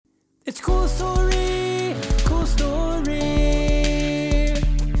It's cool story, cool story.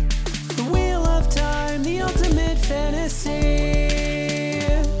 The Wheel of Time, the ultimate fantasy.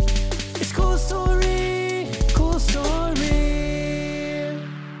 It's cool story, cool story.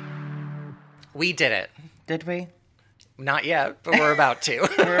 We did it. Did we? Not yet, but we're about to.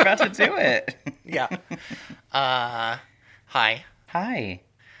 We're about to do it. Yeah. Hi.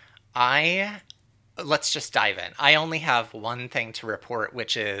 Hi. Let's just dive in. I only have one thing to report,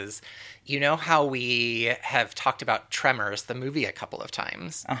 which is, you know how we have talked about Tremors, the movie, a couple of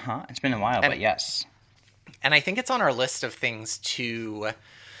times? Uh-huh. It's been a while, but yes. And I think it's on our list of things to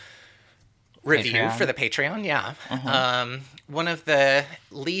review Patreon? for the Patreon, yeah. One of the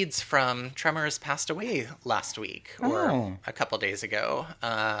leads from Tremors passed away last week, or a couple days ago.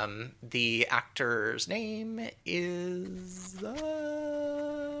 The actor's name is...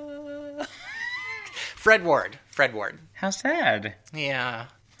 Fred Ward. Fred Ward. How sad. Yeah.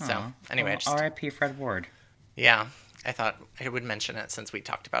 So, anyway, Well, R.I.P. Fred Ward. yeah, I thought I would mention it since we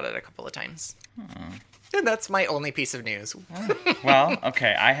talked about it a couple of times. And that's my only piece of news. Well,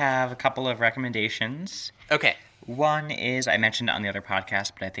 okay, I have a couple of recommendations. Okay. One is, I mentioned it on the other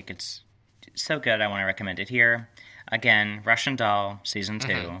podcast, but I think it's so good I want to recommend it here. Again, Russian Doll, Season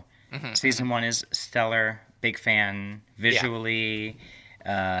 2. Season 1 is stellar, big fan, visually,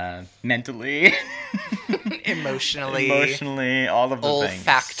 mentally, Emotionally, all of the things.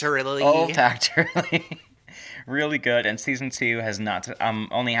 Olfactorily. Really good. And Season 2 has not... I'm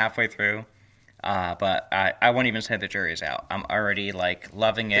only halfway through. But I won't even say the jury's out. I'm already,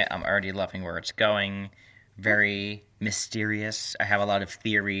 loving it. I'm already loving where it's going. Very mysterious. I have a lot of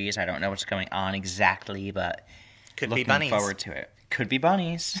theories. I don't know what's going on exactly, but Could be looking bunnies. forward to it. Could be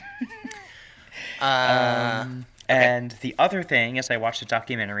bunnies. Okay. And the other thing is I watched a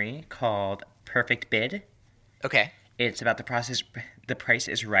documentary called Perfect Bid. Okay. It's about The Price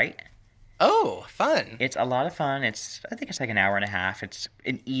is Right. Oh, fun. It's a lot of fun. I think it's like an hour and a half. It's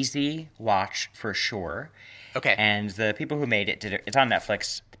an easy watch for sure. Okay. And the people who made it it's on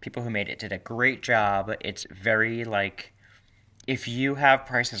Netflix. The people who made it did a great job. It's very if you have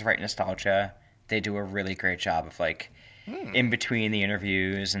Price is Right nostalgia, they do a really great job of in between the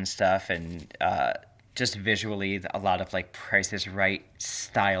interviews and stuff, and just visually a lot of Price is Right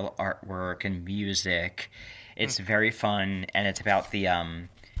style artwork and music. It's very fun, and it's about the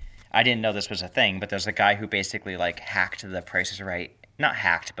I didn't know this was a thing, but there's a guy who basically hacked the Price is Right, not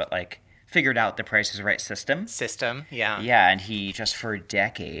hacked, but figured out the Price is Right system. Yeah. Yeah, and he just for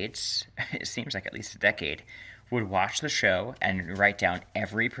decades, it seems like at least a decade, would watch the show and write down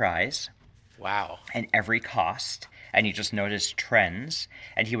every prize Wow. and every cost, and he just noticed trends,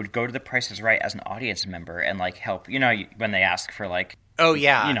 and he would go to the Price is Right as an audience member and help, when they ask for Oh,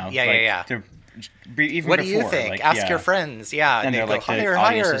 yeah. yeah. Even What do before, you think? Ask your friends. Yeah. And they they're go, the higher,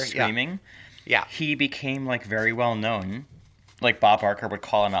 audience higher. is screaming. Yeah. He became very well known. Bob Barker would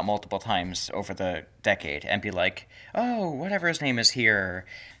call him out multiple times over the decade and be like, "Oh, whatever his name is here."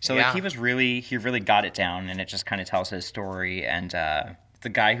 So he really got it down, and it just kind of tells his story. And the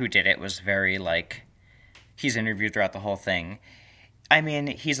guy who did it was very he's interviewed throughout the whole thing. I mean,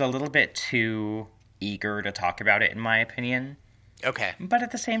 he's a little bit too eager to talk about it, in my opinion. Okay. But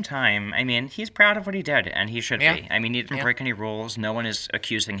at the same time, I mean, he's proud of what he did, and he should be. I mean, he didn't break any rules. No one is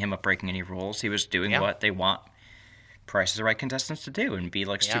accusing him of breaking any rules. He was doing what they want Price is the Right contestants to do, and be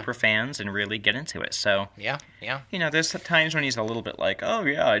super fans and really get into it. So, Yeah. there's times when he's a little bit oh,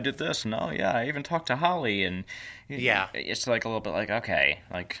 yeah, I did this, and oh, yeah, I even talked to Holly, and it's a little bit okay,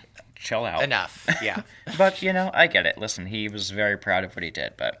 chill out. Enough. Yeah. But, I get it. Listen, he was very proud of what he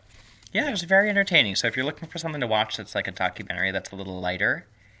did, but... Yeah, it was very entertaining. So if you're looking for something to watch that's a documentary that's a little lighter,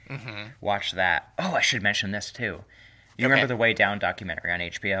 watch that. Oh, I should mention this, too. You remember the Way Down documentary on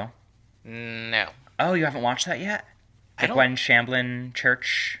HBO? No. Oh, you haven't watched that yet? The Gwen Shamblin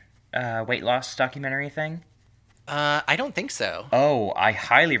church weight loss documentary thing? I don't think so. Oh, I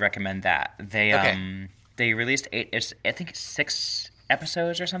highly recommend that. They released I think it's 6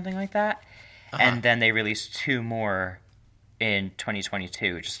 episodes or something like that. And then they released 2 more in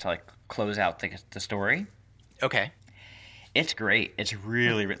 2022 just to close out the story. Okay. It's great. It's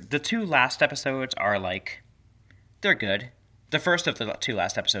really... The 2 last episodes are they're good. The first of the 2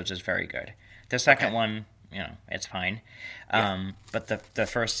 last episodes is very good. The second one, it's fine. But the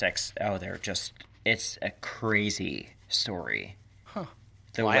first 6, they're just... It's a crazy story. Huh.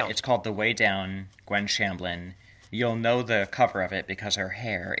 It's called The Way Down, Gwen Shamblin. You'll know the cover of it because her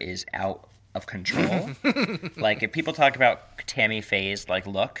hair is out of control. If people talk about Tammy Faye's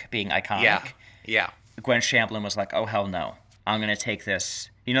look being iconic, yeah, Gwen Shamblin was oh hell no, I'm gonna take this.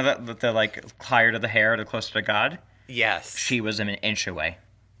 The higher to the hair, the closer to God. Yes. She was an inch away.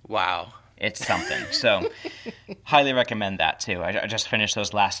 Wow. It's something. So, highly recommend that too. I just finished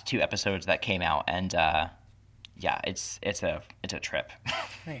those last 2 episodes that came out, and yeah, it's a trip.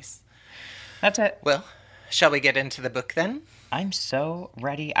 Nice. That's it. Well, shall we get into the book then? I'm so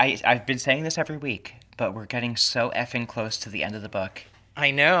ready. I've been saying this every week, but we're getting so effing close to the end of the book.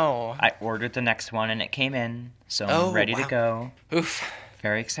 I know. I ordered the next one, and it came in, so I'm ready to go. Oof.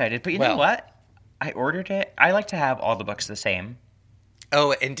 Very excited. But you know what? I ordered it. I like to have all the books the same.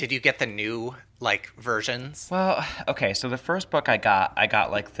 Oh, and did you get the new, versions? Well, okay, so the first book I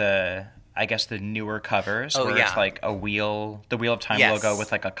got like the newer covers where it's like the Wheel of Time logo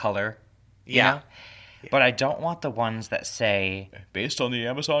with like a color. Yeah. Know? But I don't want the ones that say, based on the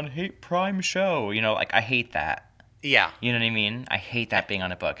Amazon Hate Prime show. I hate that. Yeah. You know what I mean? I hate that being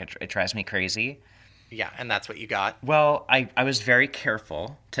on a book. It drives me crazy. Yeah, and that's what you got? Well, I was very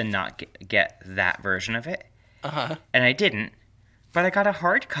careful to not get that version of it. Uh-huh. And I didn't. But I got a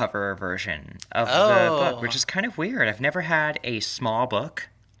hardcover version of the book, which is kind of weird. I've never had a small book,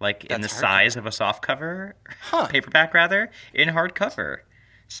 in the size of a softcover, paperback rather, in hardcover.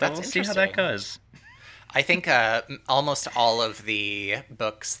 So we'll see how that goes. I think almost all of the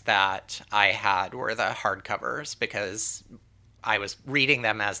books that I had were the hardcovers because I was reading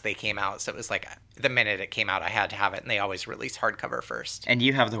them as they came out. So it was like the minute it came out, I had to have it, and they always release hardcover first. And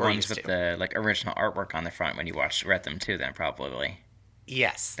you have the ones with the original artwork on the front when you read them too, then probably.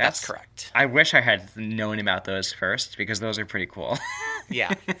 Yes, that's correct. I wish I had known about those first because those are pretty cool.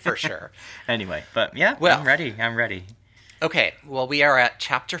 Yeah, for sure. Anyway, but yeah, I'm ready. Okay, well, we are at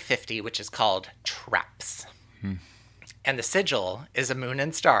chapter 50, which is called Traps. And the sigil is a moon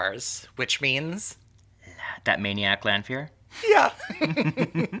and stars, which means... That maniac Lanfear? Yeah.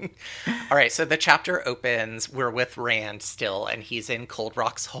 All right, so the chapter opens, we're with Rand still, and he's in Cold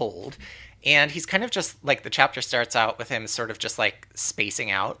Rock's hold. And he's kind of just, the chapter starts out with him sort of just, spacing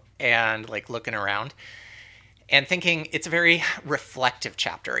out and, looking around. And thinking it's a very reflective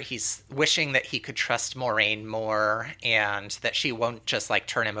chapter. He's wishing that he could trust Moiraine more and that she won't just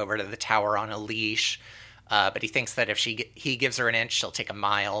turn him over to the tower on a leash. But he thinks that if he gives her an inch, she'll take a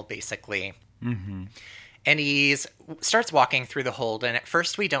mile, basically. Mm-hmm. And he starts walking through the hold. And at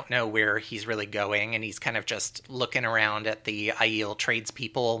first we don't know where he's really going. And he's kind of just looking around at the Aiel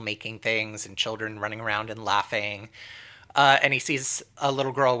tradespeople making things and children running around and laughing. And he sees a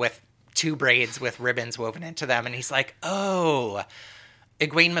little girl with 2 braids with ribbons woven into them, and he's like, oh,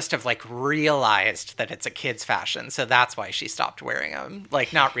 Egwene must have, realized that it's a kid's fashion, so that's why she stopped wearing them.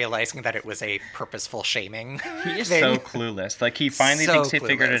 Not realizing that it was a purposeful shaming He is so clueless. He finally thinks he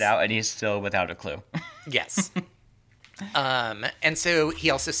figured it out, and he's still without a clue. Yes. And so he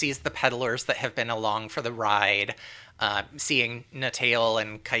also sees the peddlers that have been along for the ride, seeing Natael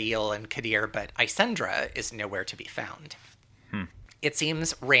and Kael and Kadir, but Isendra is nowhere to be found. It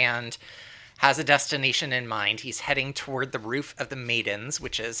seems Rand has a destination in mind. He's heading toward the roof of the Maidens,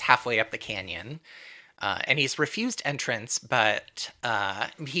 which is halfway up the canyon. And he's refused entrance, but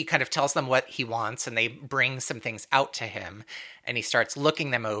he kind of tells them what he wants, and they bring some things out to him. And he starts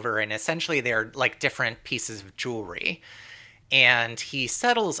looking them over, and essentially they're different pieces of jewelry. And he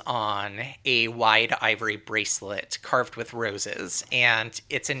settles on a wide ivory bracelet carved with roses, and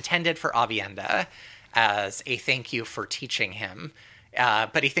it's intended for Aviendha as a thank you for teaching him.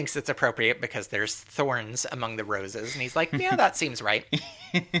 But he thinks it's appropriate because there's thorns among the roses. And he's like, yeah, that seems right.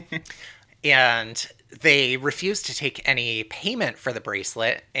 And they refuse to take any payment for the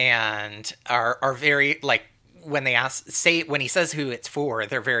bracelet and are very, when he says who it's for,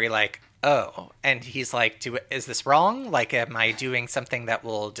 they're very oh. And he's like, is this wrong? Am I doing something that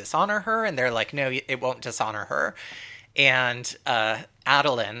will dishonor her? And they're like, no, it won't dishonor her. And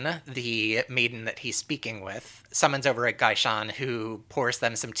Adeline, the maiden that he's speaking with, summons over a Gaishan who pours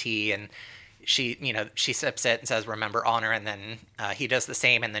them some tea, and she sips it and says, remember honor, and then he does the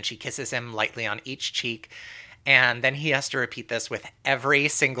same, and then she kisses him lightly on each cheek. And then he has to repeat this with every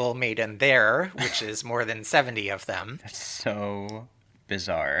single maiden there, which is more than 70 of them. That's so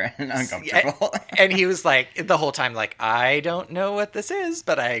bizarre and uncomfortable. And he was the whole time I don't know what this is,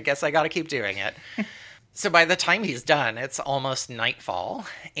 but I guess I gotta keep doing it. So by the time he's done, it's almost nightfall,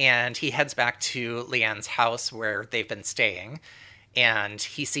 and he heads back to Leanne's house where they've been staying, and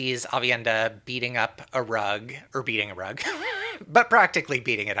he sees Aviendha beating a rug, but practically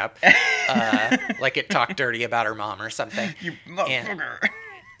beating it up, like it talked dirty about her mom or something. You motherfucker.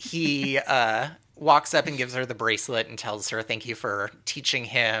 He walks up and gives her the bracelet and tells her thank you for teaching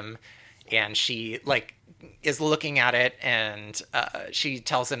him, and she, is looking at it, and she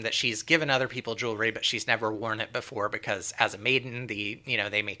tells him that she's given other people jewelry, but she's never worn it before because as a maiden,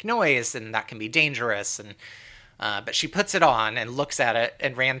 they make noise and that can be dangerous. And But she puts it on and looks at it,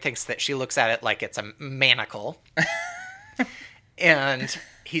 and Rand thinks that she looks at it like it's a manacle. And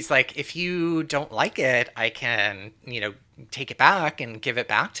he's like, if you don't like it, I can, take it back and give it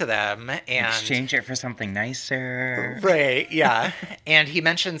back to them. And exchange it for something nicer. Right, yeah. And he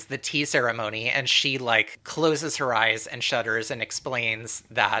mentions the tea ceremony, and she, closes her eyes and shudders and explains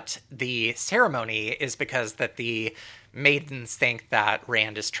that the ceremony is because that the maidens think that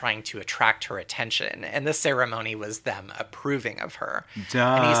Rand is trying to attract her attention, and the ceremony was them approving of her.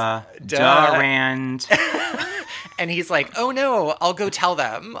 Duh, Rand. And he's like, "Oh no, I'll go tell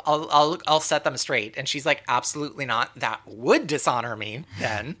them. I'll set them straight." And she's like, "Absolutely not. That would dishonor me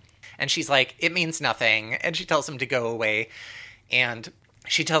then." And she's like, "It means nothing." And she tells him to go away. And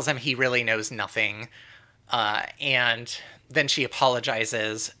she tells him he really knows nothing. And then she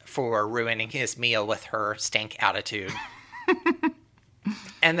apologizes for ruining his meal with her stank attitude.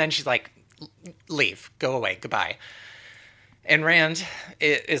 And then she's like, "Leave. Go away. Goodbye." And Rand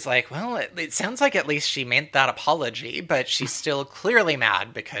is like, well, it sounds like at least she meant that apology, but she's still clearly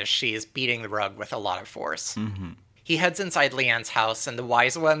mad because she's beating the rug with a lot of force. Mm-hmm. He heads inside Leanne's house, and the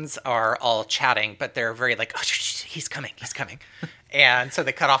wise ones are all chatting, but they're very like, "Oh, he's coming. And so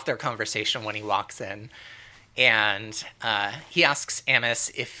they cut off their conversation when he walks in. And he asks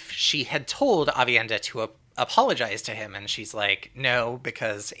Amos if she had told Aviendha to apologize to him, and she's like, no,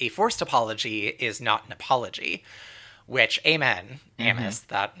 because a forced apology is not an apology. Which, amen, Amos,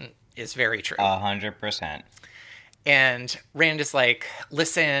 that is very true. 100%. And Rand is like,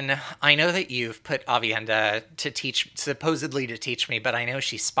 listen, I know that you've put Aviendha supposedly to teach me, but I know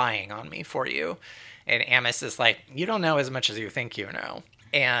she's spying on me for you. And Amos is like, you don't know as much as you think you know.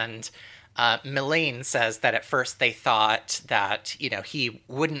 And Melaine says that at first they thought that, he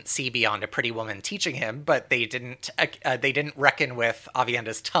wouldn't see beyond a pretty woman teaching him, but they didn't reckon with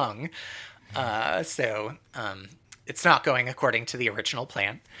Aviendha's tongue. So it's not going according to the original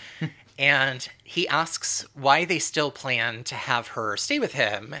plan. And he asks why they still plan to have her stay with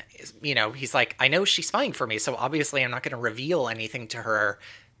him. He's like, I know she's spying for me, so obviously I'm not going to reveal anything to her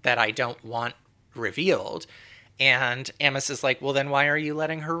that I don't want revealed. And Amos is like, well, then why are you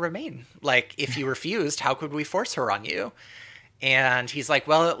letting her remain? If you refused, how could we force her on you? And he's like,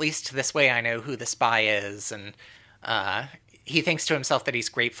 well, at least this way I know who the spy is. And he thinks to himself that he's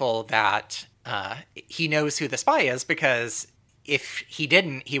grateful that he knows who the spy is, because if he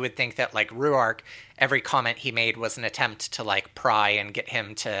didn't, he would think that, Rhuarc, every comment he made was an attempt to, pry and get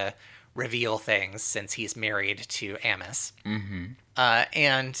him to reveal things, since he's married to Amos. Mm-hmm.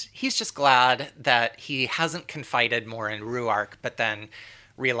 And he's just glad that he hasn't confided more in Rhuarc, but then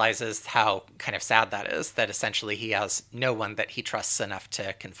realizes how kind of sad that is, that essentially he has no one that he trusts enough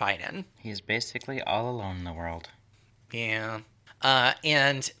to confide in. He's basically all alone in the world. Yeah.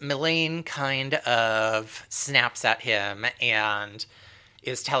 And Melaine kind of snaps at him and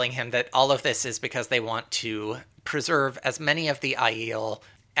is telling him that all of this is because they want to preserve as many of the Aiel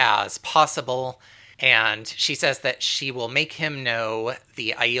as possible. And she says that she will make him know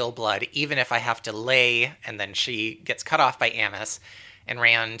the Aiel blood, even if I have to lay. And then she gets cut off by Amos. And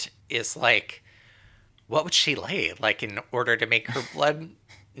Rand is like, what would she lay? In order to make her blood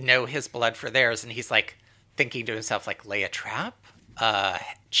know his blood for theirs? And he's thinking to himself, lay a trap?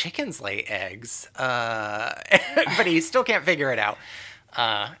 Chickens lay eggs. But he still can't figure it out.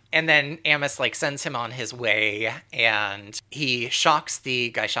 And then Amos sends him on his way, and he shocks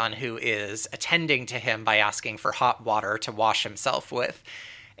the Gaishan who is attending to him by asking for hot water to wash himself with.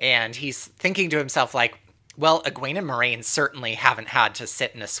 And he's thinking to himself well, Egwene and Moraine certainly haven't had to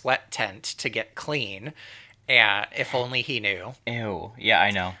sit in a sweat tent to get clean. If only he knew. Ew. Yeah,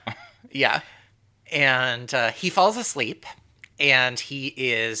 I know. Yeah. And he falls asleep, and he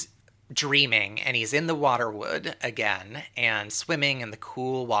is dreaming, and he's in the waterwood again and swimming in the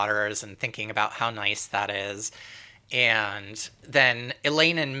cool waters and thinking about how nice that is. And then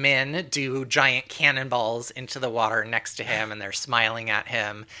Elaine and Min do giant cannonballs into the water next to him, and they're smiling at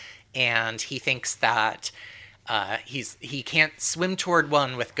him. And he thinks that he can't swim toward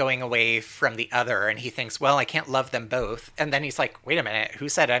one with going away from the other. And he thinks, well, I can't love them both. And then he's like, wait a minute, who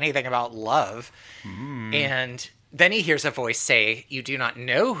said anything about love? And then he hears a voice say, you do not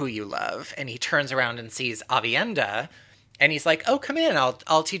know who you love. And he turns around and sees Aviendha. And he's like, oh, come in,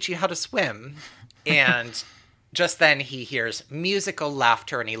 I'll teach you how to swim. And just then he hears musical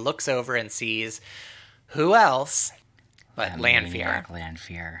laughter, and he looks over and sees who else but Lanfear.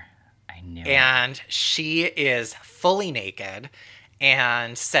 Lanfear. I knew and it. She is fully naked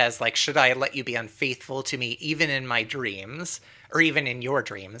and says, should I let you be unfaithful to me even in my dreams, or even in your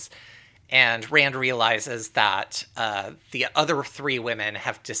dreams? And Rand realizes that the other three women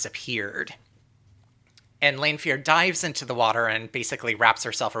have disappeared. And Lanfear dives into the water and basically wraps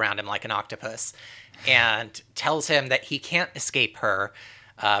herself around him like an octopus and tells him that he can't escape her,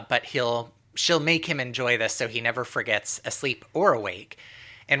 but she'll make him enjoy this so he never forgets, asleep or awake.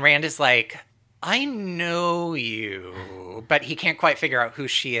 And Rand is like, I know you, but he can't quite figure out who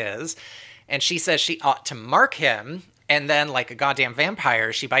she is. And she says she ought to mark him. And then, like a goddamn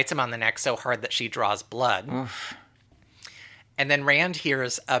vampire, she bites him on the neck so hard that she draws blood. Oof. And then Rand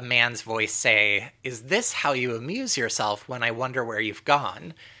hears a man's voice say, "Is this how you amuse yourself when I wonder where you've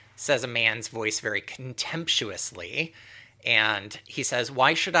gone?" Says a man's voice very contemptuously. And he says,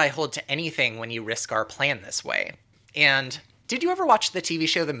 "Why should I hold to anything when you risk our plan this way?" And did you ever watch the TV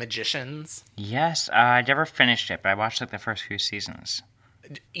show The Magicians? Yes, I never finished it, but I watched like the first few seasons.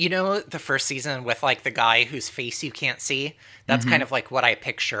 You know, the first season with like the guy whose face you can't see? That's kind of like what I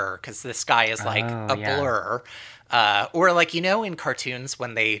picture, because this guy is like a blur. Or like, you know, in cartoons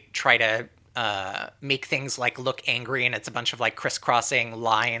when they try to make things like look angry and it's a bunch of like crisscrossing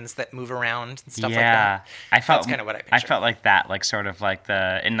lines that move around and stuff like that. I felt that's kind of what I picture. I felt like that, like sort of like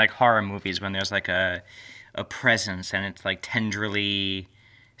in like horror movies when there's like a presence and it's like tenderly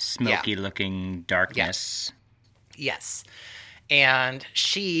smoky looking darkness. Yes. And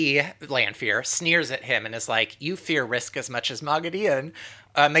she, Lanfear, sneers at him and is like, "You fear risk as much as Maggedion.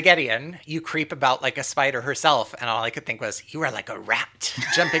 You creep about like a spider herself." And all I could think was, "You are like a rat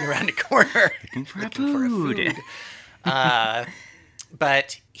jumping around a corner looking for food."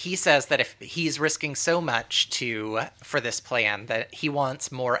 But he says that if he's risking so much for this plan, that he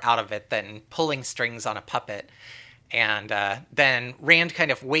wants more out of it than pulling strings on a puppet. And then Rand kind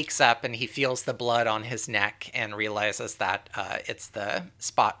of wakes up and he feels the blood on his neck and realizes that it's the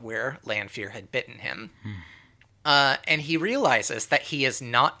spot where Lanfear had bitten him. And he realizes that he is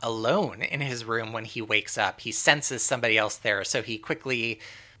not alone in his room when he wakes up. He senses somebody else there, so he quickly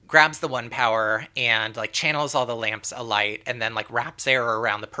grabs the one power and like channels all the lamps alight and then like wraps air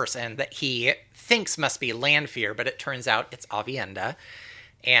around the person that he thinks must be Lanfear, but it turns out it's Aviendha.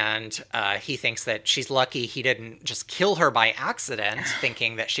 And he thinks that she's lucky he didn't just kill her by accident,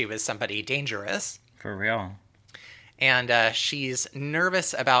 thinking that she was somebody dangerous. For real. And she's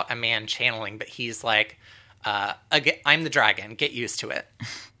nervous about a man channeling, but he's like, "I'm the dragon, get used to it."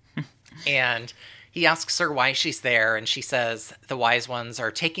 And he asks her why she's there, and she says, "The wise ones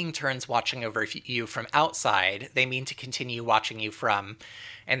are taking turns watching over you from outside. They mean to continue watching you from..."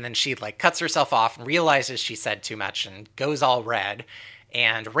 And then she like cuts herself off and realizes she said too much and goes all red.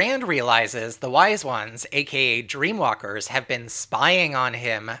 And Rand realizes the wise ones, aka Dreamwalkers, have been spying on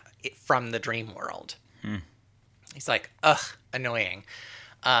him from the dream world. He's like, ugh, annoying.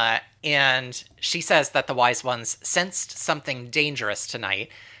 And she says that the wise ones sensed something dangerous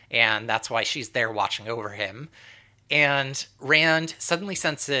tonight, and that's why she's there watching over him. And Rand suddenly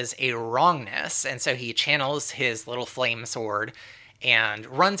senses a wrongness, and so he channels his little flame sword and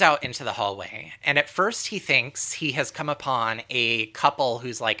runs out into the hallway. And at first he thinks he has come upon a couple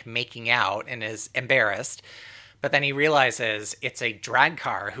who's like making out and is embarrassed. But then he realizes it's a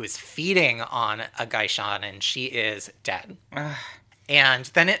Dragkar who is feeding on a Gaishan and she is dead. And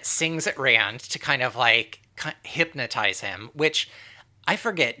then it sings at Rand to kind of like hypnotize him, which I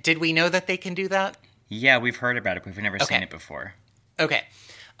forget. Did we know that they can do that? Yeah, we've heard about it, but we've never seen it before. Okay.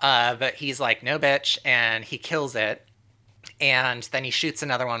 But he's like, "No, bitch," and he kills it. And then he shoots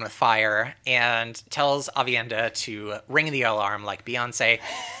another one with fire and tells Aviendha to ring the alarm like Beyonce.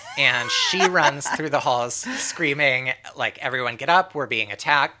 And she runs through the halls screaming, like, "Everyone get up, we're being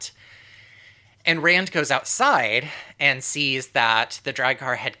attacked." And Rand goes outside and sees that the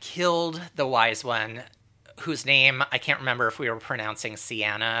Dragkar had killed the wise one, whose name I can't remember if we were pronouncing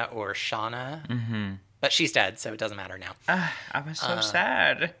Sienna or Shauna. Mm-hmm. But she's dead, so it doesn't matter now. I was so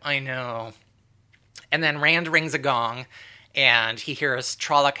sad. I know. And then Rand rings a gong, and he hears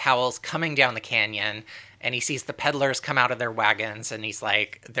Trolloc howls coming down the canyon, and he sees the peddlers come out of their wagons, and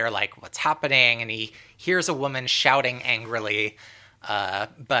they're like, "What's happening?" And he hears a woman shouting angrily,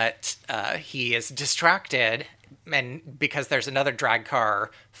 but he is distracted, and because there's another Dragkar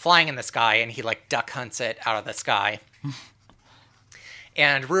flying in the sky, and he like duck hunts it out of the sky.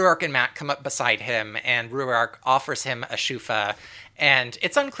 And Rhuarc and Mat come up beside him, and Rhuarc offers him a shufa, and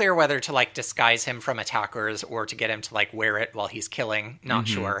it's unclear whether to like disguise him from attackers or to get him to like wear it while he's killing. Not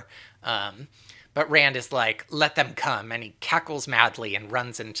sure. But Rand is like, "Let them come," and he cackles madly and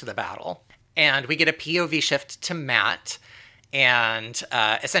runs into the battle. And we get a POV shift to Mat, and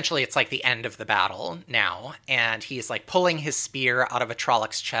essentially it's like the end of the battle now, and he's like pulling his spear out of a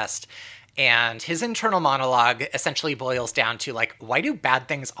Trolloc's chest. And his internal monologue essentially boils down to like, "Why do bad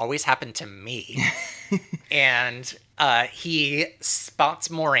things always happen to me?" And he spots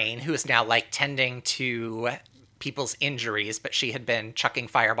Moraine, who is now like tending to people's injuries, but she had been chucking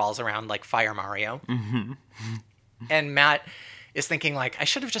fireballs around like Fire Mario. Mm-hmm. And Matt is thinking like, I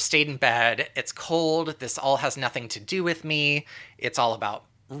should have just stayed in bed. It's cold. This all has nothing to do with me. It's all about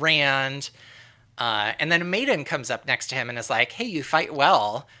Rand. And then a maiden comes up next to him and is like, hey, you fight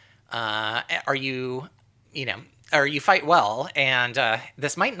well. You fight well. And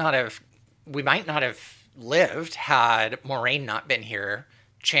we might not have lived had Moraine not been here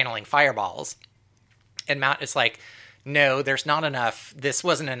channeling fireballs. And Matt is like, no, there's not enough. This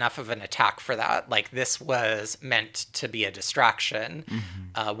wasn't enough of an attack for that. Like, this was meant to be a distraction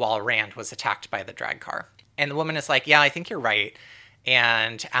while Rand was attacked by the drag car. And the woman is like, yeah, I think you're right.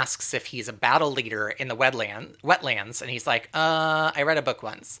 And asks if he's a battle leader in the wetlands. And he's like, I read a book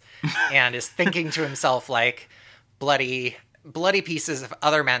once. And is thinking to himself, like, bloody pieces of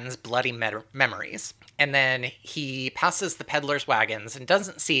other men's bloody memories. And then he passes the peddler's wagons and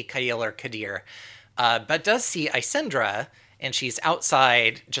doesn't see Khail or Kadir, but does see Isendra, and she's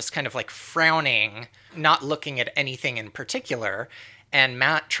outside just kind of like frowning, not looking at anything in particular. And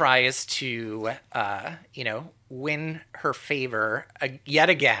Matt tries to, win her favor yet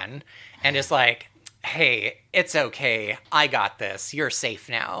again, and is like, hey, it's okay. I got this. You're safe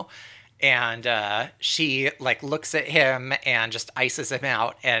now. And she like looks at him and just ices him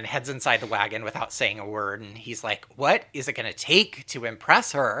out and heads inside the wagon without saying a word. And he's like, what is it going to take to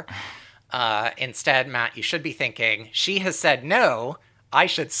impress her? Instead, Matt, you should be thinking, she has said no, I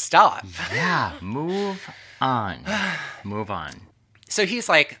should stop. Yeah, move on. Move on. So he's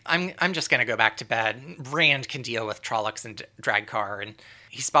like, I'm just going to go back to bed. Rand can deal with Trollocs and Dragcar. And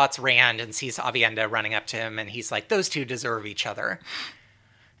he spots Rand and sees Aviendha running up to him. And he's like, those two deserve each other.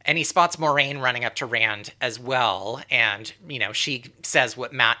 And he spots Moraine running up to Rand as well. And, she says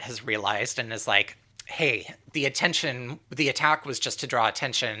what Matt has realized and is like, hey, the attack was just to draw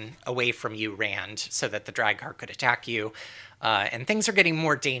attention away from you, Rand, so that the Dragcar could attack you. And things are getting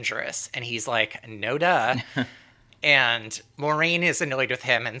more dangerous. And he's like, no duh. And Moraine is annoyed with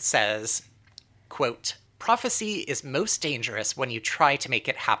him and says, quote, prophecy is most dangerous when you try to make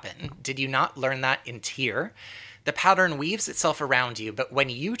it happen. Did you not learn that in Tyr? The pattern weaves itself around you, but when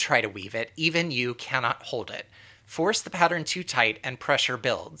you try to weave it, even you cannot hold it. Force the pattern too tight and pressure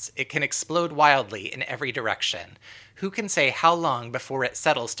builds. It can explode wildly in every direction. Who can say how long before it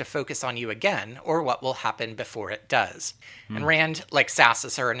settles to focus on you again, or what will happen before it does? And Rand,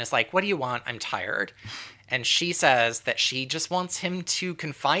 sasses her and is like, what do you want? I'm tired. And she says that she just wants him to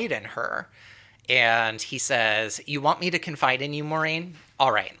confide in her. And he says, you want me to confide in you, Moraine?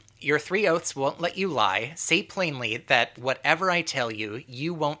 All right. Your 3 oaths won't let you lie. Say plainly that whatever I tell you,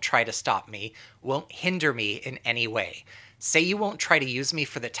 you won't try to stop me, won't hinder me in any way. Say you won't try to use me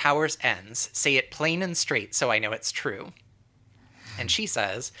for the tower's ends. Say it plain and straight so I know it's true. And she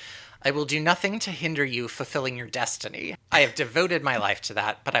says, I will do nothing to hinder you fulfilling your destiny. I have devoted my life to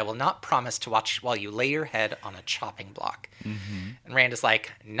that, but I will not promise to watch while you lay your head on a chopping block. Mm-hmm. And Rand is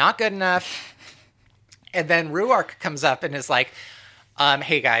like, not good enough. And then Rhuarc comes up and is like,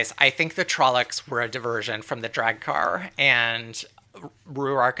 hey guys, I think the Trollocs were a diversion from the Dragcar, and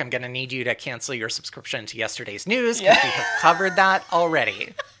Rhuarc, I'm going to need you to cancel your subscription to yesterday's news because we have covered that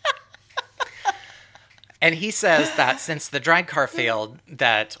already. And he says that since the Dragcar failed,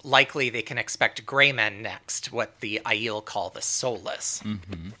 that likely they can expect Greymen next, what the Aiel call the Soulless.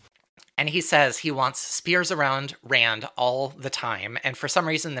 Mm-hmm. And he says he wants spears around Rand all the time, and for some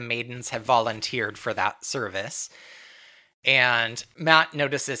reason the Maidens have volunteered for that service. And Matt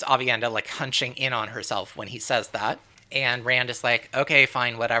notices Aviendha hunching in on herself when he says that. And Rand is like, okay,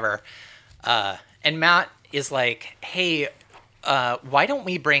 fine, whatever. And Matt is like, hey, why don't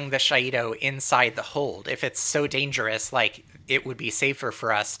we bring the Shaido inside the hold? If it's so dangerous, it would be safer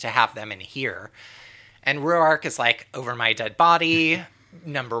for us to have them in here. And Rhuarc is like, over my dead body,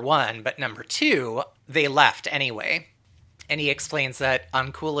 number one. But number two, they left anyway. And he explains that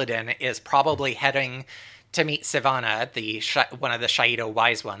Cúlaidan is probably heading to meet Sivana, one of the Shaido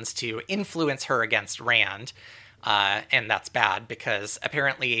wise ones, to influence her against Rand. And that's bad because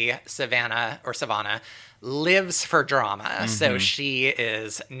apparently Sivana lives for drama. Mm-hmm. So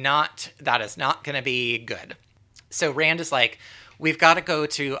that is not going to be good. So Rand is like, we've got to go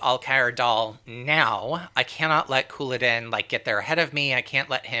to Alcair Dal now. I cannot let Cúlaidan get there ahead of me. I can't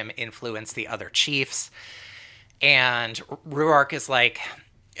let him influence the other chiefs. And Rhuarc is like,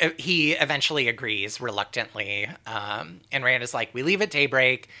 he eventually agrees reluctantly. And Rand is like, we leave at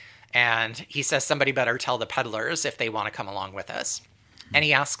daybreak. And he says somebody better tell the peddlers if they want to come along with us. And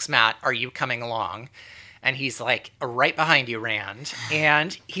he asks Matt, are you coming along? And he's like, right behind you, Rand.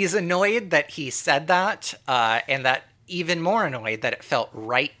 And he's annoyed that he said that and that even more annoyed that it felt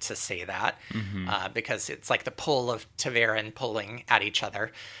right to say that, because it's like the pull of Ta'Veren pulling at each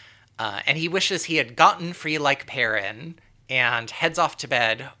other. And he wishes he had gotten free like Perrin, and heads off to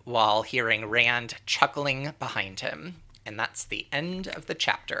bed while hearing Rand chuckling behind him. And that's the end of the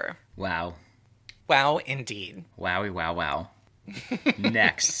chapter. Wow. Wow, indeed. Wowie, wow, wow.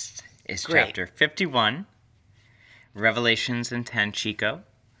 Next is Great. chapter 51, Revelations in Tanchico.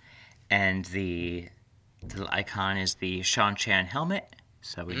 And the little icon is the Shan-Chan helmet.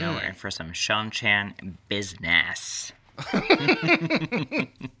 So we know we're in for some Shan-Chan business.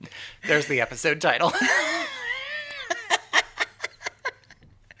 There's the episode title.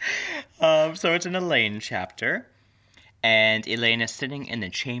 So it's an Elaine chapter. And Elaine is sitting in the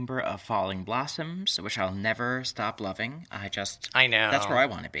Chamber of Falling Blossoms, which I'll never stop loving. I know. That's where I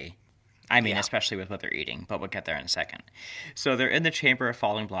want to be. I mean, Yeah. especially with what they're eating, but we'll get there in a second. So they're in the Chamber of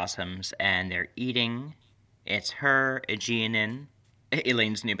Falling Blossoms, and they're eating. It's her, Aegeanin,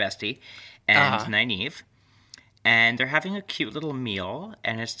 Elaine's new bestie, and Nynaeve. And they're having a cute little meal,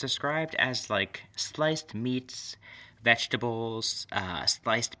 and it's described as, like, sliced meats, vegetables,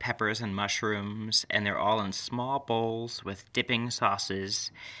 sliced peppers and mushrooms, and they're all in small bowls with dipping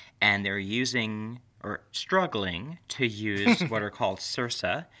sauces, and they're using, or struggling, to use what are called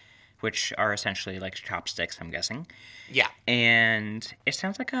sursa, which are essentially like chopsticks, I'm guessing. Yeah. And it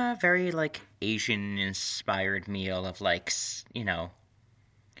sounds like a very, like, Asian-inspired meal of, like, you know,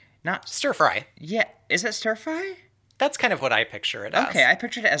 not... Stir fry. Yeah, is it stir-fry? That's kind of what I picture it as. Okay, I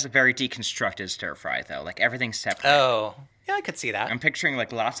pictured it as a very deconstructed stir-fry, though. Like, everything's separate. Oh, yeah, I could see that. I'm picturing,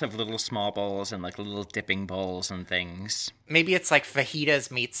 like, lots of little small bowls and, like, little dipping bowls and things. Maybe it's like fajitas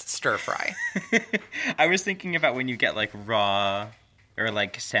meets stir fry. I was thinking about when you get, like, raw or,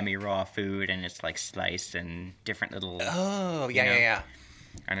 like, semi-raw food and it's, like, sliced and different little... Oh, yeah, You know? yeah.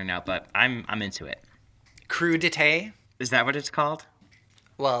 I don't know, but I'm into it. Crudité. Is that what it's called?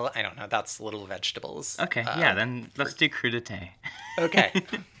 Well, I don't know. That's little vegetables. Okay, yeah, then let's do crudité. Okay.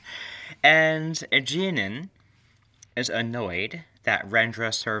 And Aegeanin is annoyed that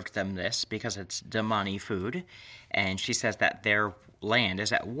Rendra served them this because it's Damani food, and she says that their land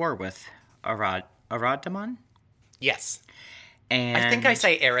is at war with Arad Daman? Yes. And I think I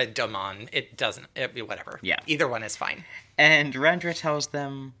say Eridamon. It doesn't. Whatever. Yeah. Either one is fine. And Rendra tells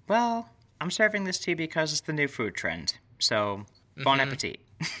them, well, I'm serving this to you because it's the new food trend, so bon appetit.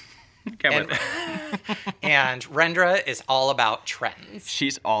 Get with it. And Rendra is all about trends.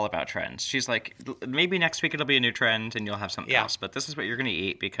 She's all about trends. She's like, maybe next week it'll be a new trend and you'll have something Yeah. else, but this is what you're going to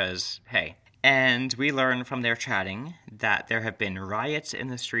eat because, hey. And we learn from their chatting that there have been riots in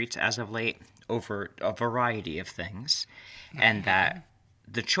the streets as of late over a variety of things, and that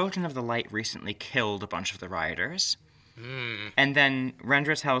the Children of the Light recently killed a bunch of the rioters. And then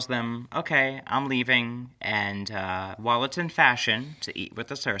Rendra tells them, okay, I'm leaving, and while it's in fashion to eat with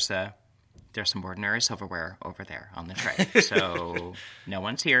the Sursa, there's some ordinary silverware over there on the tray. So no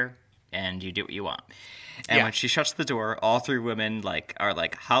one's here, and you do what you want. And Yeah. when she shuts the door, all three women are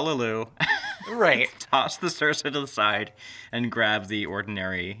like, hallelujah, Right. toss the Sursa to the side, and grab the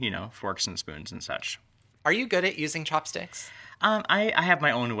ordinary, forks and spoons and such. Are you good at using chopsticks? I have my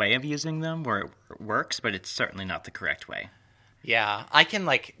own way of using them where it works, but it's certainly not the correct way. Yeah. I can,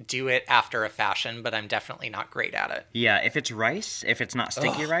 do it after a fashion, but I'm definitely not great at it. Yeah, if it's rice, if it's not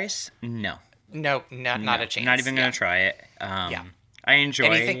sticky rice, no. No, not a chance. Not even going Yeah. to try it. Yeah. I enjoy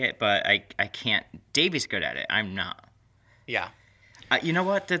Anything- it, but I can't. Davey's good at it. I'm not. Yeah. You know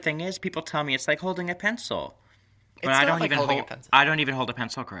what the thing is? People tell me it's like holding a pencil. But It's I not don't like even holding hold. a pencil. I don't even hold a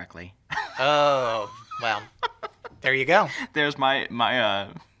pencil correctly. Oh, well, there you go. There's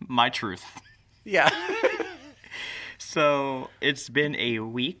my truth. Yeah. So it's been a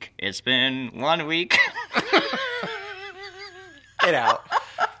week. It's been 1 week. Get out.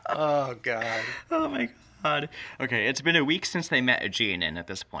 Oh, God. Oh my god. Okay, it's been a week since they met Aegeanin at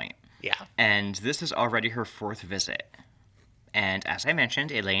this point. Yeah. And this is already her 4th visit. And as I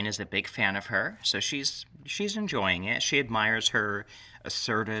mentioned, Elaine is a big fan of her, so she's enjoying it. She admires her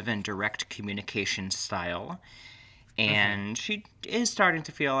assertive and direct communication style. And she is starting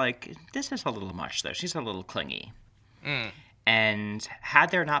to feel like this is a little much, though. She's a little clingy. And had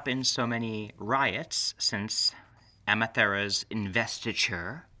there not been so many riots since Amathera's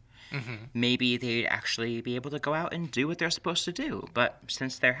investiture, maybe they'd actually be able to go out and do what they're supposed to do. But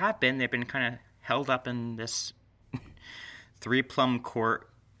since there have been, they've been kind of held up in this 3-plum court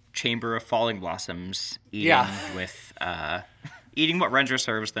chamber of falling blossoms, eating with eating what Rendra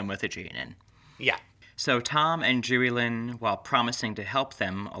serves them with Aegeanin. Yeah. So Tom and Juilin, while promising to help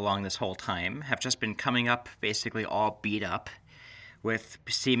them along this whole time, have just been coming up basically all beat up with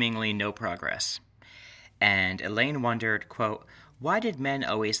seemingly no progress. And Elaine wondered, quote, why did men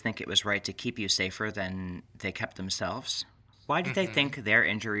always think it was right to keep you safer than they kept themselves? Why did they think their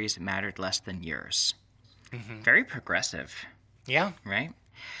injuries mattered less than yours? Very progressive. Yeah. Right?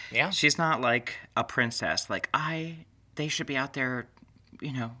 Yeah. She's not like a princess. Like, they should be out there,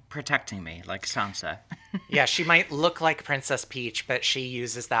 protecting me, like Sansa. Yeah, she might look like Princess Peach, but she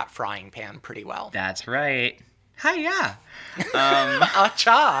uses that frying pan pretty well. That's right. Hiya!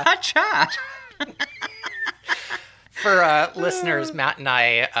 Acha! Acha! For listeners, Matt and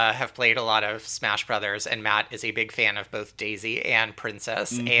I have played a lot of Smash Brothers, and Matt is a big fan of both Daisy and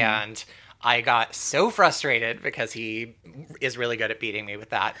Princess, and I got so frustrated because he is really good at beating me with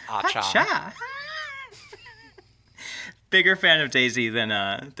that Acha. Acha! Bigger fan of Daisy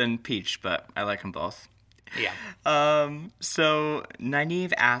than Peach, but I like them both. Yeah. So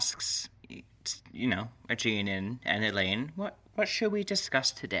Nynaeve asks, Aegean and Elaine, what should we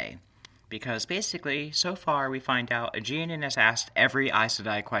discuss today? Because basically, so far, we find out Aegean has asked every Aes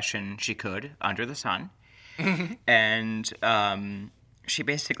Sedai question she could under the sun. And she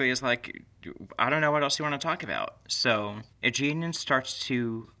basically is like, I don't know what else you want to talk about. So Aegean starts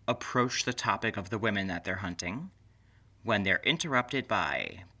to approach the topic of the women that they're hunting when they're interrupted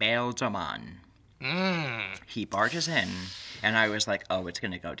by Bael Doman. He barges in, and I was like, oh, it's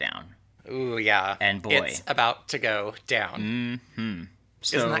going to go down. Ooh, yeah. And boy. It's about to go down. Mm-hmm.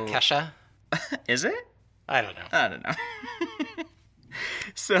 So, isn't that Kesha? Is it? I don't know. I don't know.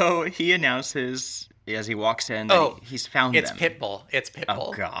 So he announces as he walks in that he's found it's them. Pitbull. It's Pitbull.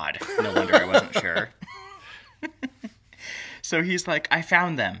 Oh, God. No wonder I wasn't sure. So he's like, I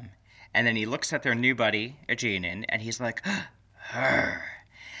found them. And then he looks at their new buddy, Aegean, and he's like, her.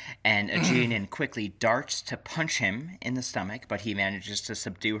 And Aegean quickly darts to punch him in the stomach, but he manages to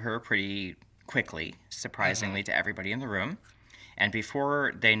subdue her pretty quickly, surprisingly to everybody in the room. And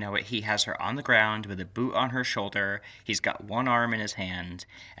before they know it, he has her on the ground with a boot on her shoulder. He's got one arm in his hand,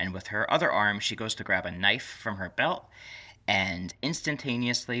 and with her other arm, she goes to grab a knife from her belt. And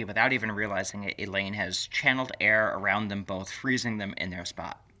instantaneously, without even realizing it, Elaine has channeled air around them both, freezing them in their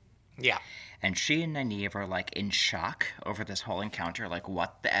spot. Yeah. And she and Nynaeve are, like, in shock over this whole encounter, like,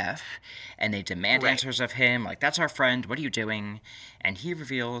 what the F? And they demand answers of him, like, that's our friend, what are you doing? And he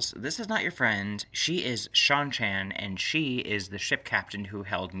reveals, this is not your friend, she is Seanchan, and she is the ship captain who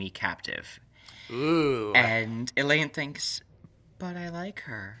held me captive. Ooh. And Elaine thinks, but I like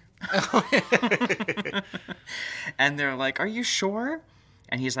her. And they're like, are you sure?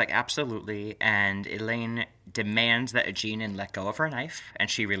 And he's like, absolutely. And Elaine demands that Aegean let go of her knife, and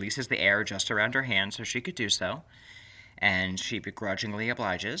she releases the air just around her hand so she could do so. And she begrudgingly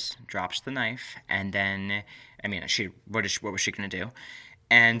obliges, drops the knife, and then, what was she going to do?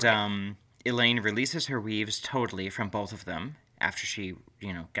 And Elaine releases her weaves totally from both of them after she,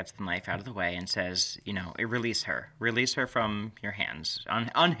 gets the knife out of the way and says, release her. Release her from your hands.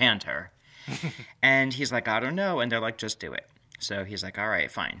 Unhand her. And he's like, I don't know. And they're like, just do it. So he's like, all right,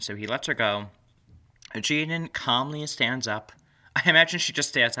 fine. So he lets her go. Aegean calmly stands up. I imagine she just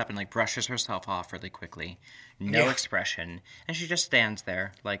stands up and, like, brushes herself off really quickly. No expression. And she just stands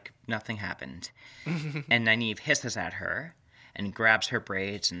there like nothing happened. And Nynaeve hisses at her and grabs her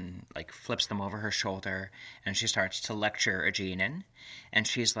braids and, like, flips them over her shoulder. And she starts to lecture Aegean. And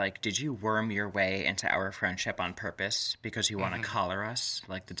she's like, did you worm your way into our friendship on purpose because you want to collar us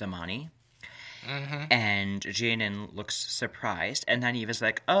like the Damani? And Aegean looks surprised, and Nynaeve is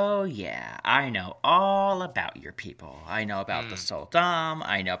like, oh yeah, I know all about your people. I know about the Soldam,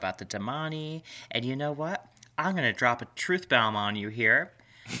 I know about the Damani, and you know what? I'm going to drop a truth bomb on you here.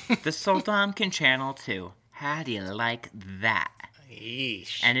 The Soldam can channel too. How do you like that?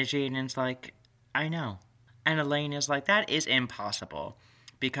 Yeesh. And Aegean's like, I know. And Elaine is like, that is impossible,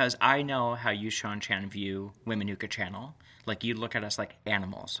 because I know how you, Seanchan, view women who could channel. Like, you look at us like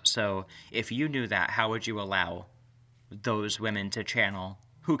animals. So if you knew that, how would you allow those women to channel,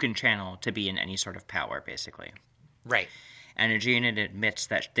 who can channel, to be in any sort of power, basically? Right. And Aegean admits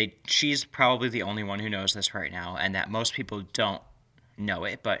that she's probably the only one who knows this right now, and that most people don't know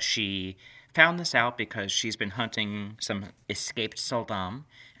it, but she found this out because she's been hunting some escaped Soldam,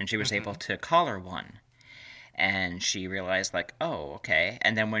 and she was able to collar one. And she realized, like, oh, okay.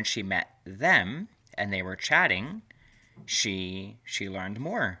 And then when she met them, and they were chatting, she learned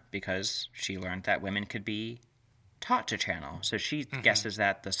more, because she learned that women could be taught to channel. So she guesses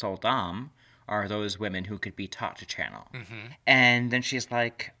that the Soldam are those women who could be taught to channel. And then she's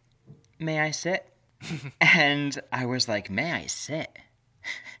like, may I sit? And I was like, may I sit?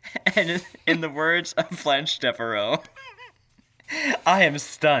 And in the words of Blanche Devereaux, I am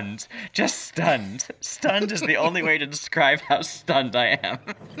stunned. Just stunned. Stunned is the only way to describe how stunned I am.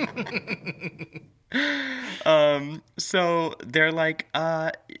 So they're like,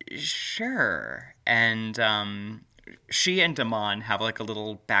 sure. And she and Damon have like a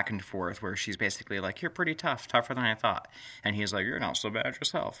little back and forth where she's basically like, you're pretty tough, tougher than I thought. And he's like, you're not so bad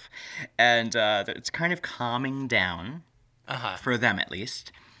yourself. And it's kind of calming down, for them at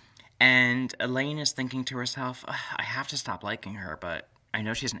least. And Elaine is thinking to herself, I have to stop liking her, but I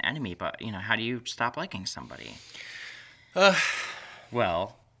know she's an enemy, but, how do you stop liking somebody?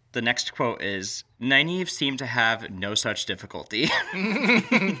 Well, the next quote is, Nynaeve seemed to have no such difficulty.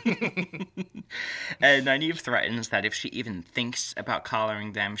 And Nynaeve threatens that if she even thinks about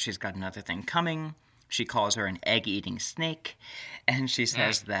collaring them, she's got another thing coming. She calls her an egg-eating snake. And she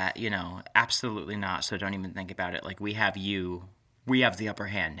says that, absolutely not, so don't even think about it. Like, we have the upper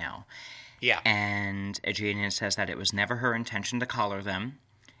hand now. Yeah. And Aegina says that it was never her intention to collar them.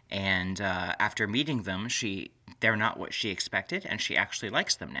 And after meeting them, they're not what she expected, and she actually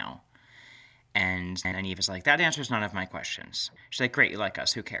likes them now. And Nynaeve is like, that answers none of my questions. She's like, great, you like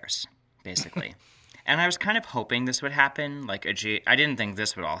us, who cares? Basically. And I was kind of hoping this would happen. Like, I didn't think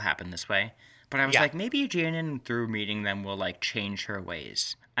this would all happen this way. But I was like, maybe Aegina, through meeting them, will, like, change her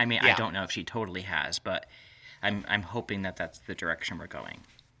ways. I mean, I don't know if she totally has, but I'm hoping that that's the direction we're going.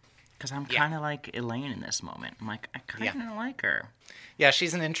 Because I'm kind of like Elaine in this moment. I'm like, I kind of like her. Yeah,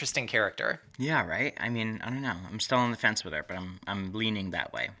 she's an interesting character. Yeah, right? I mean, I don't know. I'm still on the fence with her, but I'm leaning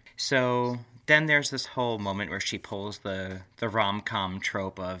that way. So then there's this whole moment where she pulls the rom-com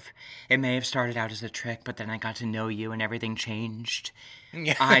trope of, it may have started out as a trick, but then I got to know you and everything changed.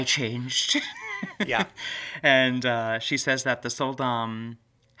 Yeah. I changed. Yeah. And she says that the Soldam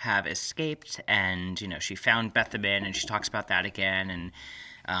have escaped, and, she found Bethamin, and she talks about that again, and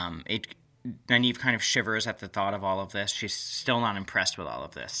Nynaeve kind of shivers at the thought of all of this. She's still not impressed with all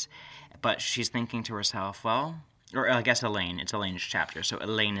of this. But she's thinking to herself, well, or I guess Elaine, it's Elaine's chapter, so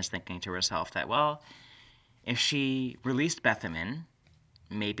Elaine is thinking to herself that, well, if she released Bethamin,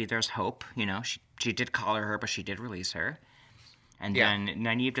 maybe there's hope, She did collar her, but she did release her. And then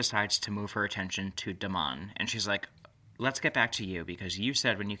Nynaeve decides to move her attention to Damon, and she's like, let's get back to you, because you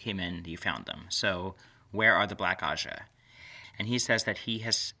said when you came in you found them. So where are the Black Aja? And he says that he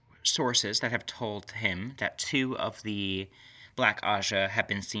has sources that have told him that 2 of the Black Aja have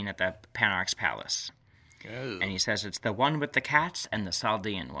been seen at the Panarch's palace. Oh. And he says it's the one with the cats and the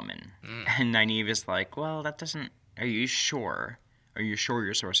Saldean woman. And Nynaeve is like, well, that doesn't... Are you sure? Are you sure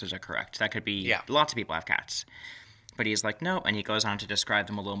your sources are correct? That could be... Lots of people have cats. But he's like, no. And he goes on to describe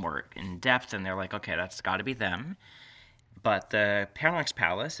them a little more in depth. And they're like, okay, that's got to be them. But the Panarch's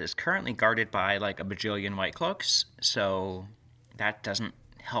palace is currently guarded by like a bajillion white cloaks. So... that doesn't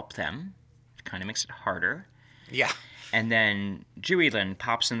help them. It kind of makes it harder. Yeah. And then Juilin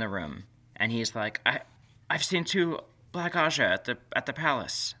pops in the room, and he's like, I've seen 2 Black Aja at the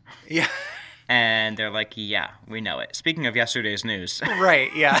palace. Yeah. And they're like, yeah, we know it. Speaking of yesterday's news. Right,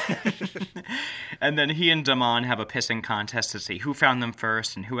 yeah. And then he and Damon have a pissing contest to see who found them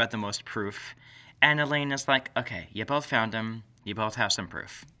first and who had the most proof. And Elaine is like, okay, you both found them. You both have some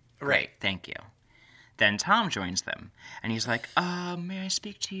proof. Right. Great, thank you. Then Tom joins them, and he's like, may I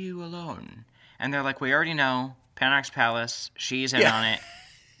speak to you alone? And they're like, we already know, Panarch's palace, she's in on it,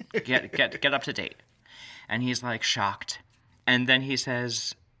 get up to date. And he's like shocked. And then he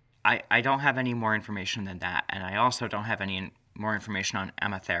says, I don't have any more information than that, and I also don't have any more information on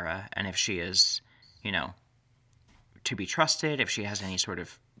Amathera, and if she is, to be trusted, if she has any sort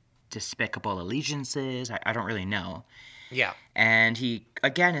of despicable allegiances, I don't really know. Yeah. And he,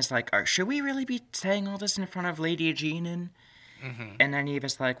 again, is like, should we really be saying all this in front of Lady Aegina? Mm-hmm. And then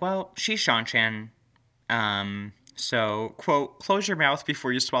Eva's like, well, she's Seanchan. So, quote, close your mouth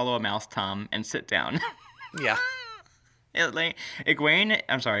before you swallow a mouth, Tom, and sit down. Yeah. Nynaeve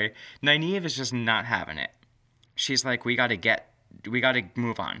is just not having it. She's like, we gotta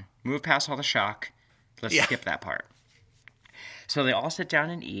move on. Move past all the shock. Let's skip that part. So they all sit down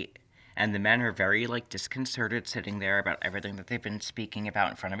and eat. And the men are very, disconcerted sitting there about everything that they've been speaking about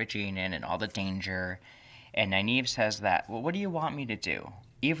in front of Aegina and all the danger. And Nynaeve says that, well, what do you want me to do?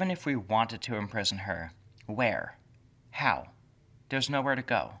 Even if we wanted to imprison her, where? How? There's nowhere to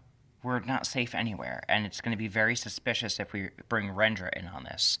go. We're not safe anywhere, and it's going to be very suspicious if we bring Rendra in on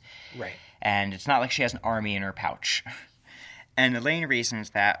this. Right. And it's not like she has an army in her pouch. And Elaine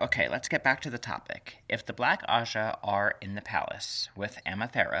reasons that, okay, let's get back to the topic. If the Black Aja are in the palace with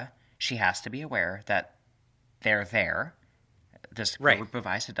Amathera, she has to be aware that they're there, this group of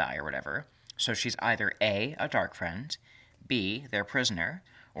Aes Sedai or whatever. So she's either A, a dark friend, B, their prisoner,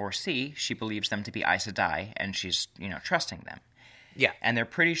 or C, she believes them to be Aes Sedai, and she's, trusting them. Yeah. And they're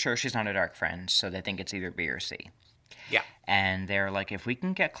pretty sure she's not a dark friend, so they think it's either B or C. Yeah. And they're like, if we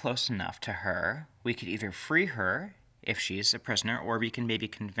can get close enough to her, we could either free her if she's a prisoner, or we can maybe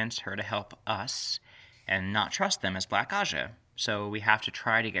convince her to help us and not trust them as Black Aja. So we have to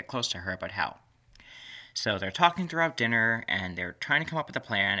try to get close to her, but how? So they're talking throughout dinner, and they're trying to come up with a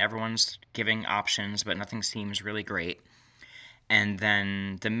plan. Everyone's giving options, but nothing seems really great. And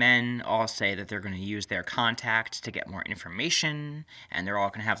then the men all say that they're going to use their contacts to get more information, and they're all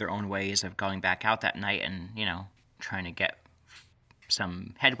going to have their own ways of going back out that night and, trying to get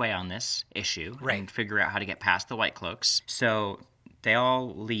some headway on this issue and figure out how to get past the White Cloaks. So they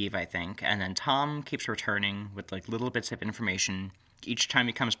all leave, I think, and then Tom keeps returning with, little bits of information. Each time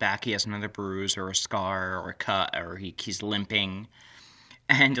he comes back, he has another bruise or a scar or a cut, or he's limping.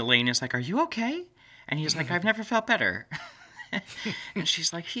 And Elaine is like, "Are you okay?" And he's like, "I've never felt better." And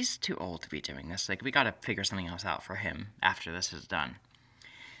she's like, "He's too old to be doing this. We got to figure something else out for him after this is done."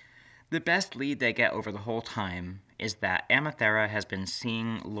 The best lead they get over the whole time is that Amathera has been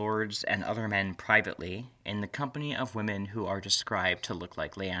seeing lords and other men privately in the company of women who are described to look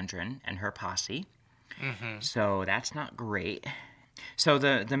like Leandrin and her posse. Mm-hmm. So that's not great. So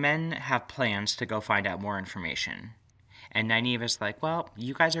the men have plans to go find out more information. And Nynaeve is like, "Well,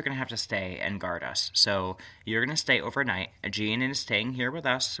 you guys are going to have to stay and guard us. So you're going to stay overnight. Aegean is staying here with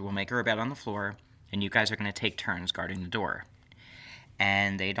us. We'll make her a bed on the floor. And you guys are going to take turns guarding the door."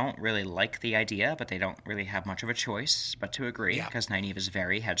 And they don't really like the idea, but they don't really have much of a choice but to agree, because Nynaeve is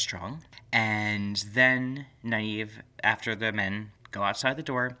very headstrong. And then Nynaeve, after the men go outside the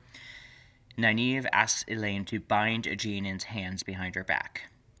door, Nynaeve asks Elaine to bind Aegean's hands behind her back.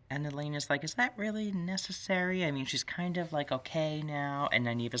 And Elaine is like, "Is that really necessary? I mean, she's kind of okay now." And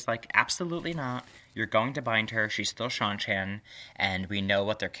Nynaeve is like, "Absolutely not. You're going to bind her. She's still Seanchan, and we know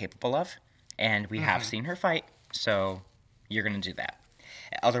what they're capable of. And we have seen her fight, so you're going to do that.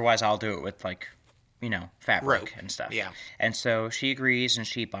 Otherwise, I'll do it with, fabric rope and stuff." Yeah. And so she agrees, and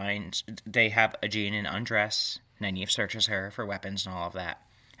she binds. They have Aegean undress. Nynaeve searches her for weapons and all of that.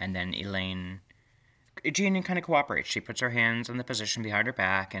 And then Aegean kind of cooperates. She puts her hands in the position behind her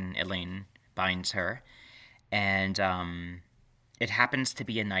back, and Elaine binds her. And it happens to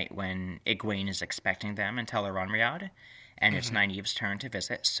be a night when Egwene is expecting them in Tel'aran'rhiod, and it's Nynaeve's turn to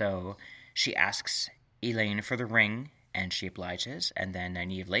visit. So she asks Elaine for the ring, and she obliges, and then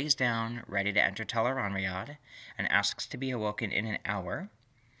Nynaeve lays down, ready to enter Tel'aran'rhiod, and asks to be awoken in an hour.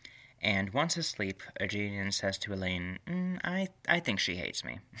 And once asleep, Aegean says to Elaine, I think she hates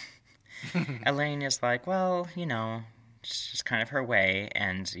me." Elaine is like, "Well, it's just kind of her way,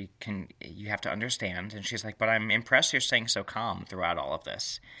 and you have to understand." And she's like, "But I'm impressed you're staying so calm throughout all of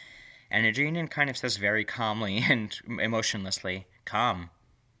this." And Aegean kind of says very calmly and emotionlessly, "Calm.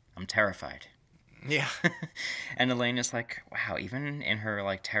 I'm terrified." Yeah. And Elaine is like, wow, even in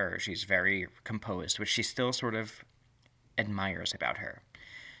her terror, she's very composed, which she still sort of admires about her.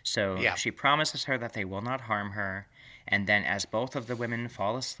 So she promises her that they will not harm her, and then as both of the women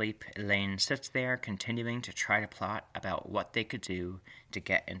fall asleep, Elaine sits there continuing to try to plot about what they could do to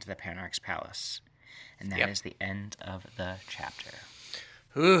get into the Panarch's palace. And that is the end of the chapter.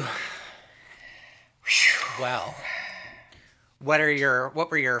 Ooh. Well, what were your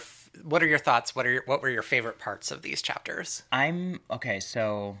thoughts? What were your favorite parts of these chapters? I'm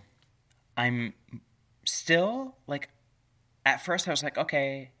still at first I was like,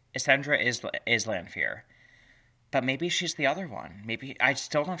 okay, Essendra is Lanfear, but maybe she's the other one. Maybe I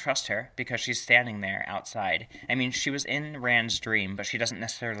still don't trust her because she's standing there outside. I mean, she was in Rand's dream, but she doesn't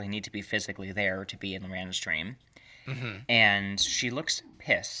necessarily need to be physically there to be in Rand's dream. Mm-hmm. And she looks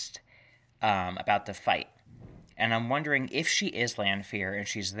pissed about the fight. And I'm wondering if she is Lanfear and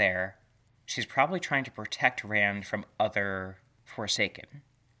she's there, she's probably trying to protect Rand from other Forsaken,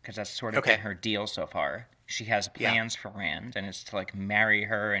 because that's sort of been her deal so far. She has plans for Rand, and it's to marry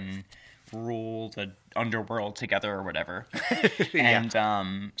her and rule the underworld together or whatever. And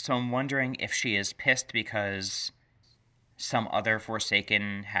so I'm wondering if she is pissed because some other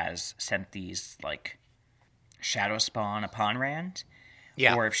Forsaken has sent these shadow spawn upon Rand.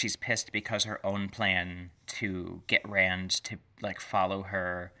 Yeah. Or if she's pissed because her own plan to get Rand to follow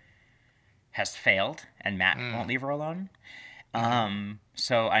her has failed and Matt won't leave her alone.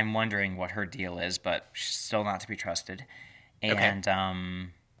 So I'm wondering what her deal is, but she's still not to be trusted. And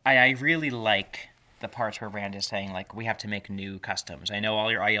I really like the parts where Rand is saying we have to make new customs. I know all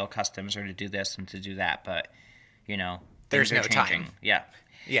your IL customs are to do this and to do that, but there's no changing. time.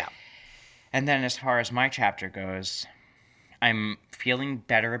 Yeah. And then as far as my chapter goes, I'm feeling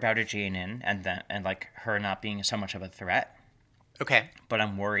better about Aegean and her not being so much of a threat. Okay. But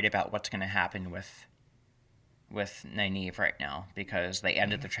I'm worried about what's going to happen with Nynaeve right now, because they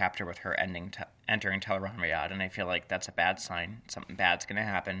ended the chapter with her ending entering Tel'aran'rhiod, and I feel like that's a bad sign. Something bad's going to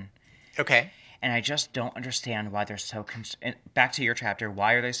happen. Okay. And I just don't understand why they're so... Back to your chapter,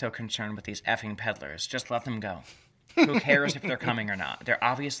 why are they so concerned with these effing peddlers? Just let them go. Who cares if they're coming or not? They're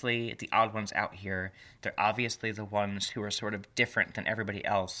obviously the odd ones out here. They're obviously the ones who are sort of different than everybody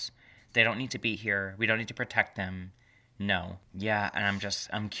else. They don't need to be here. We don't need to protect them. No. Yeah, and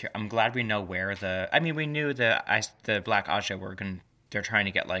I'm glad we know where the... I mean, we knew the Black Ajah they're trying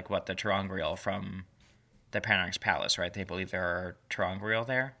to get, like, the ter'angreal from the Panarch's palace, right? They believe there are ter'angreal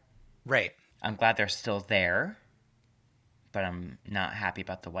there. Right. I'm glad they're still there, but I'm not happy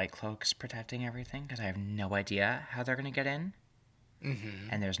about the White Cloaks protecting everything, because I have no idea how they're going to get in. Mm-hmm.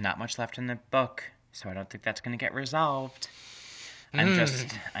 And there's not much left in the book, so I don't think that's going to get resolved.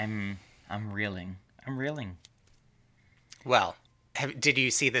 I'm reeling. I'm reeling. Well, did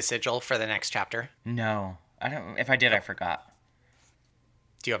you see the sigil for the next chapter? No. I don't. If I did, I forgot.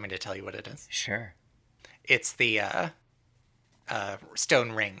 Do you want me to tell you what it is? Sure. It's the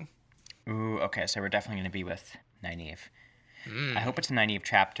stone ring. Ooh, okay, so we're definitely going to be with Nynaeve. I hope it's a Nynaeve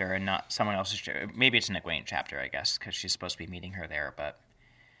chapter and not someone else's... Maybe it's an Egwene chapter, I guess, because she's supposed to be meeting her there, but...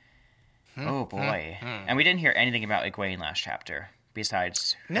 Oh, boy. And we didn't hear anything about Egwene last chapter,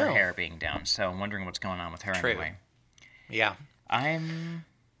 besides her hair being down, so I'm wondering what's going on with her anyway. Yeah. I'm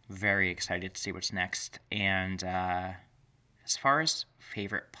very excited to see what's next, and as far as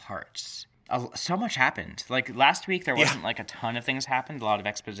favorite parts... So much happened. Like, last week, there wasn't, like, a ton of things happened. A lot of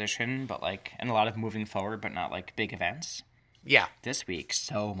exposition, but, like... And a lot of moving forward, but not, like, big events. Yeah. This week,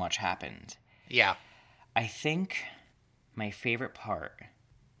 so much happened. Yeah. I think my favorite part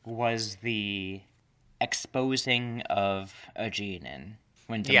was the exposing of Aegeanin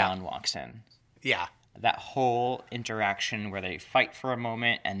when Daman walks in. Yeah. That whole interaction where they fight for a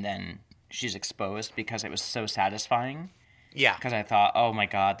moment, and then she's exposed because it was so satisfying. Yeah. Because I thought, oh my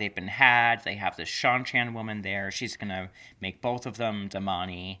god, they've been had. They have this Shan-Chan woman there. She's going to make both of them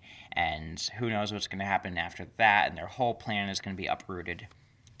Damani. And who knows what's going to happen after that. And their whole plan is going to be uprooted.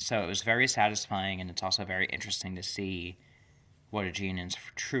 So it was very satisfying. And it's also very interesting to see what Aegeanin's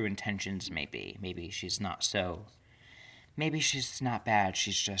true intentions may be. Maybe she's not so... Maybe she's not bad.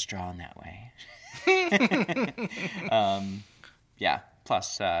 She's just drawn that way. Yeah.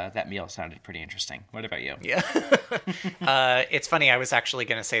 Plus, that meal sounded pretty interesting. What about you? Yeah. It's funny. I was actually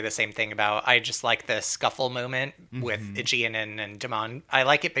going to say the same thing about, I just like the scuffle moment with Aegeanin and Daman. I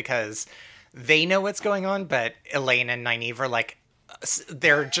like it because they know what's going on, but Elaine and Nynaeve are like,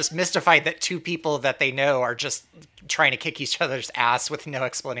 they're just mystified that two people that they know are just trying to kick each other's ass with no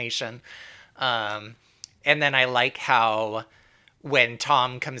explanation. And then I like how... when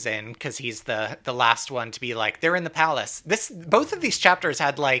Tom comes in, because he's the last one to be like, they're in the palace. Both of these chapters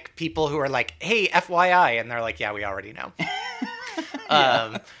had, like, people who are like, hey, FYI, and they're like, yeah, we already know.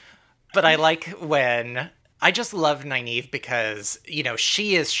 But I like when... I just love Nynaeve because, you know,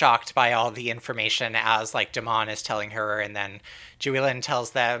 she is shocked by all the information as, like, Daman is telling her, and then Juilin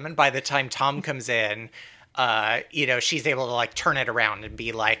tells them, and by the time Tom comes in... you know, she's able to, like, turn it around and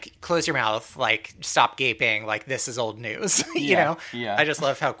be like, close your mouth, like, stop gaping, like, this is old news. you know? Yeah. I just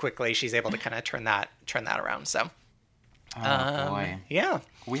love how quickly she's able to kind of turn that around, so. Boy. Yeah.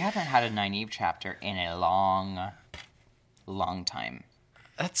 We haven't had a Nynaeve chapter in a long, long time.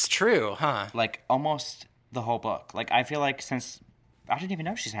 That's true, huh? Like, almost the whole book. Like, I feel like since... I didn't even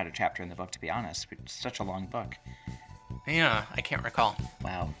know she's had a chapter in the book, to be honest. It's such a long book. Yeah, I can't recall.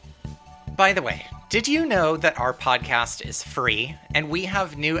 Wow. By the way, did you know that our podcast is free and we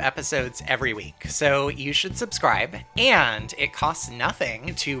have new episodes every week? So you should subscribe, and it costs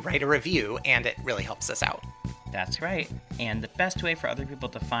nothing to write a review, and it really helps us out. That's right. And the best way for other people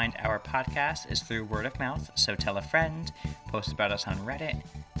to find our podcast is through word of mouth. So tell a friend, post about us on Reddit,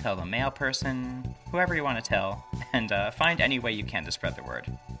 tell a mail person, whoever you want to tell, and find any way you can to spread the word.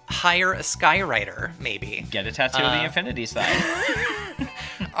 Hire a skywriter, maybe. Get a tattoo of the infinity sign.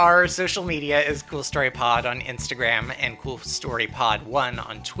 Our social media is Cool Story Pod on Instagram and Cool Story Pod 1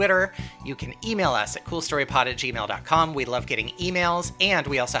 on Twitter. You can email us at coolstorypod@gmail.com. We love getting emails, and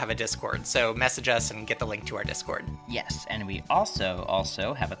we also have a Discord, so message us and get the link to our Discord. Yes, and we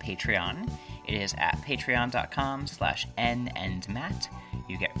also have a Patreon. It is at patreon.com/NandMatt.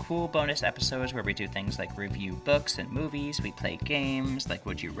 You get cool bonus episodes where we do things like review books and movies. We play games like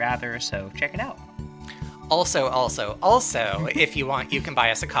Would You Rather, so check it out. Also, if you want, you can buy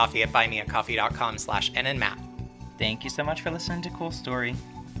us a coffee at buymeacoffee.com/NandMatt. Thank you so much for listening to Cool Story.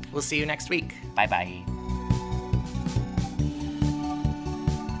 We'll see you next week. Bye-bye.